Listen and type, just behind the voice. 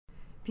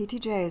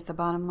PTJ is the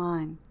bottom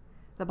line.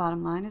 The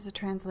bottom line is a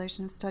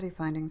translation of study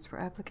findings for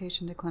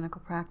application to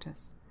clinical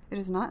practice. It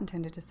is not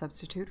intended to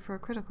substitute for a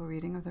critical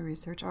reading of the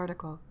research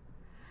article.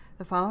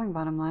 The following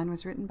bottom line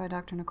was written by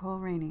Dr. Nicole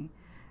Rainey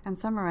and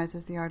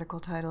summarizes the article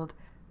titled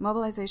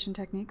Mobilization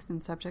Techniques in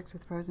Subjects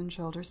with Frozen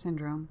Shoulder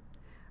Syndrome,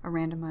 a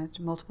Randomized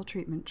Multiple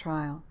Treatment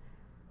Trial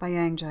by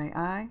Yang-Jai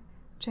I,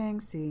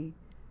 Chang C,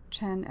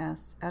 Chen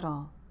S. et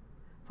al.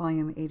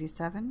 Volume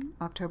 87,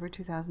 October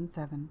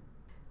 2007.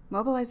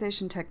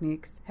 Mobilization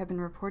techniques have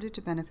been reported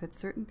to benefit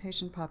certain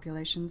patient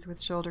populations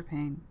with shoulder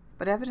pain,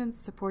 but evidence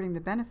supporting the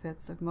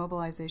benefits of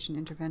mobilization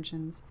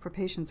interventions for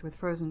patients with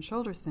frozen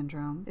shoulder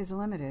syndrome is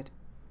limited.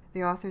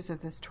 The authors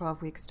of this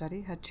 12-week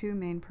study had two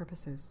main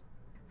purposes.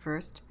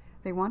 First,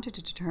 they wanted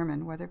to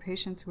determine whether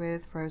patients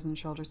with frozen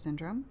shoulder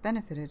syndrome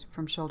benefited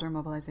from shoulder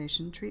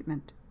mobilization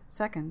treatment.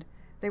 Second,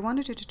 they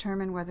wanted to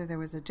determine whether there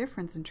was a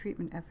difference in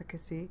treatment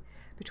efficacy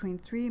between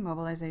three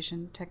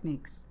mobilization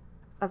techniques.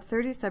 Of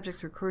 30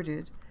 subjects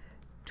recruited,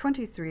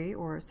 23,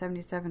 or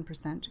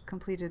 77%,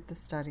 completed the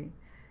study.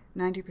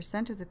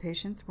 90% of the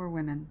patients were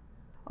women.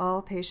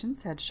 All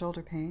patients had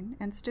shoulder pain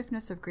and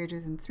stiffness of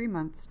greater than 3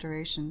 months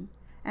duration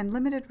and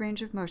limited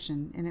range of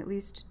motion in at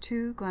least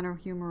two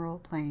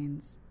glenohumeral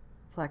planes: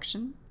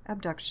 flexion,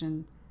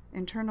 abduction,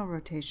 internal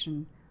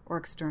rotation, or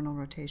external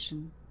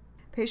rotation.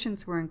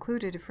 Patients were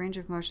included if range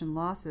of motion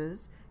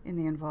losses in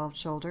the involved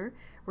shoulder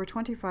were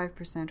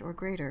 25% or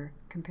greater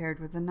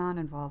compared with the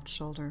non-involved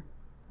shoulder.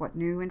 What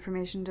new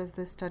information does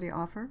this study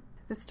offer?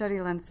 This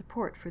study lends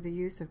support for the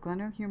use of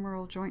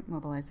glenohumeral joint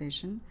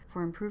mobilization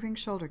for improving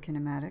shoulder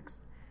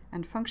kinematics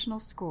and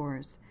functional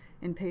scores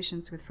in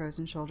patients with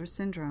frozen shoulder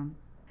syndrome.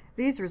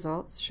 These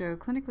results show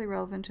clinically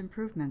relevant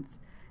improvements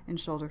in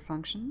shoulder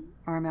function,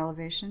 arm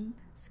elevation,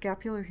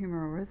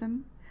 scapulohumeral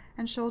rhythm,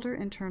 and shoulder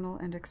internal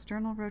and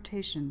external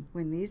rotation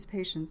when these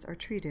patients are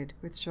treated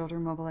with shoulder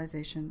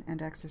mobilization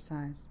and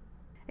exercise.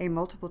 A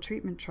multiple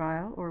treatment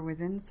trial, or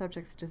within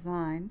subjects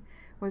design,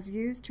 was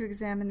used to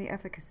examine the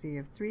efficacy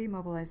of three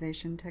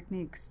mobilization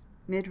techniques: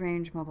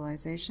 mid-range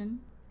mobilization,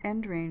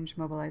 end-range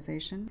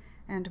mobilization,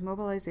 and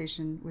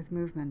mobilization with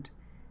movement.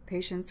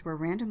 Patients were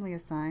randomly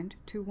assigned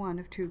to one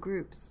of two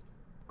groups.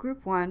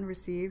 Group 1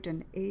 received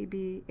an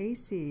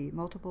A-B-A-C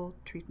multiple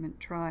treatment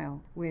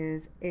trial,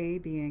 with A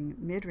being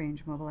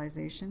mid-range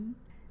mobilization,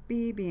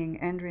 B being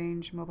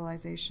end-range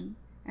mobilization,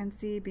 and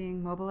C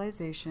being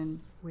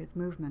mobilization with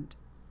movement.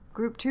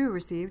 Group 2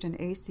 received an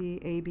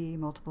AC-AB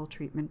multiple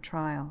treatment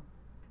trial.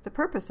 The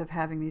purpose of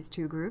having these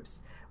two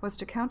groups was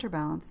to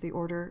counterbalance the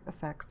order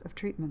effects of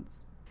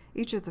treatments.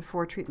 Each of the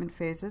 4 treatment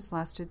phases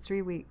lasted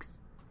 3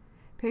 weeks.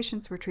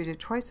 Patients were treated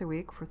twice a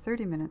week for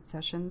 30-minute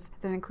sessions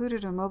that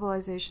included a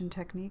mobilization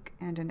technique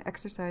and an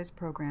exercise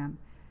program.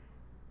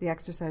 The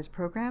exercise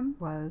program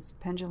was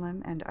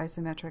pendulum and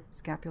isometric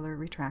scapular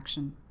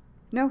retraction.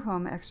 No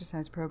home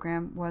exercise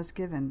program was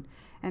given,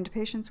 and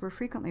patients were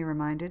frequently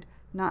reminded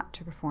not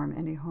to perform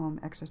any home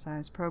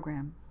exercise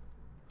program.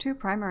 2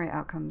 primary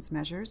outcomes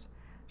measures,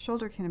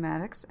 shoulder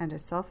kinematics and a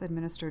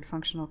self-administered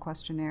functional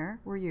questionnaire,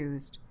 were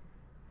used.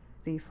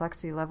 The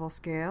Flexi Level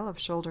Scale of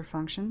Shoulder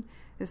Function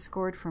is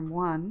scored from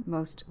 1,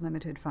 most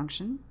limited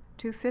function,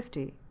 to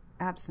 50,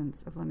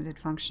 absence of limited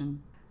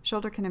function.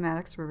 Shoulder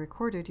kinematics were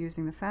recorded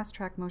using the Fast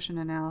Track Motion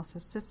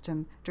Analysis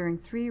system during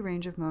 3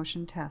 range of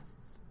motion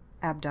tests: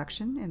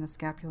 abduction in the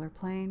scapular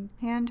plane,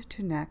 hand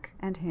to neck,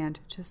 and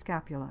hand to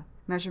scapula.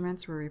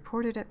 Measurements were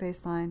reported at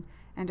baseline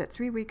and at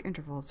 3-week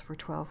intervals for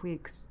 12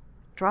 weeks.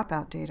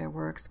 Dropout data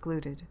were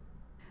excluded.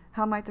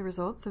 How might the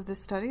results of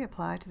this study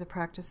apply to the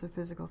practice of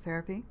physical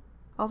therapy?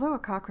 Although a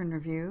Cochrane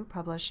review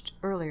published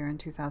earlier in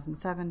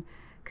 2007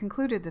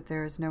 concluded that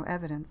there is no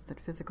evidence that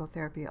physical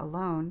therapy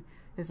alone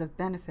is of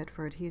benefit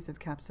for adhesive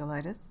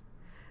capsulitis,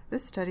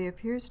 this study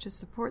appears to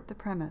support the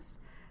premise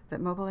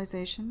that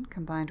mobilization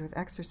combined with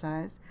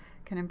exercise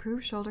can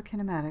improve shoulder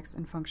kinematics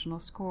and functional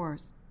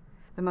scores.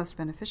 The most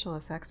beneficial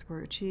effects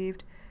were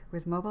achieved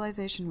with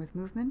mobilization with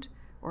movement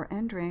or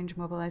end-range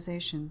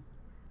mobilization.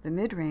 The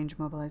mid-range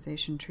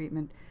mobilization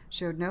treatment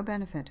showed no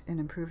benefit in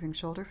improving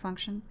shoulder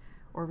function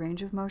or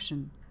range of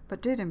motion,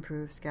 but did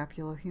improve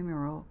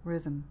scapulohumeral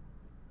rhythm.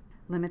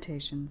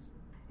 Limitations.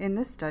 In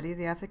this study,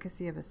 the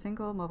efficacy of a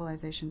single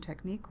mobilization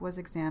technique was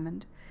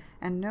examined,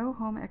 and no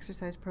home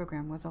exercise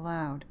program was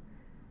allowed.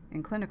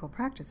 In clinical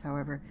practice,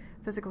 however,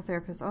 physical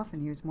therapists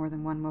often use more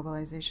than one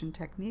mobilization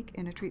technique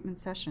in a treatment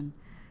session,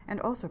 and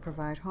also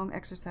provide home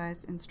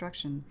exercise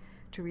instruction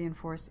to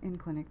reinforce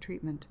in-clinic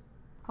treatment.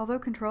 Although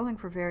controlling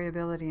for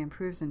variability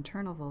improves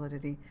internal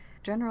validity,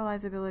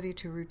 generalizability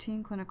to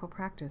routine clinical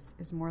practice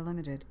is more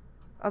limited.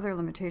 Other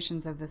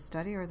limitations of this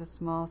study are the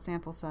small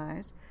sample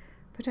size,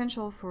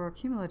 potential for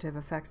cumulative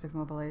effects of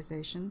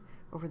mobilization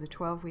over the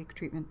 12-week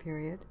treatment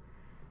period,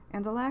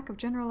 and the lack of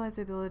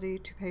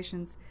generalizability to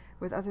patients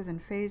with other than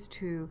Phase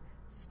 2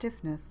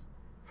 stiffness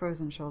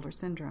frozen shoulder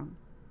syndrome.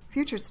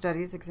 Future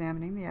studies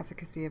examining the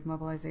efficacy of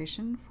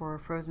mobilization for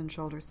frozen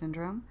shoulder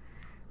syndrome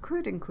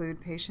could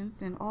include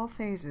patients in all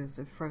phases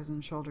of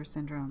frozen shoulder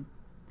syndrome.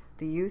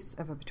 The use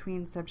of a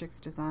between subjects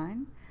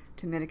design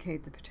to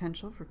mitigate the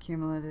potential for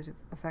cumulative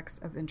effects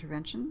of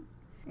intervention,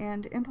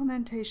 and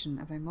implementation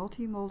of a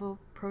multimodal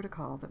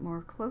protocol that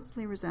more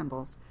closely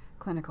resembles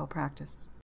clinical practice.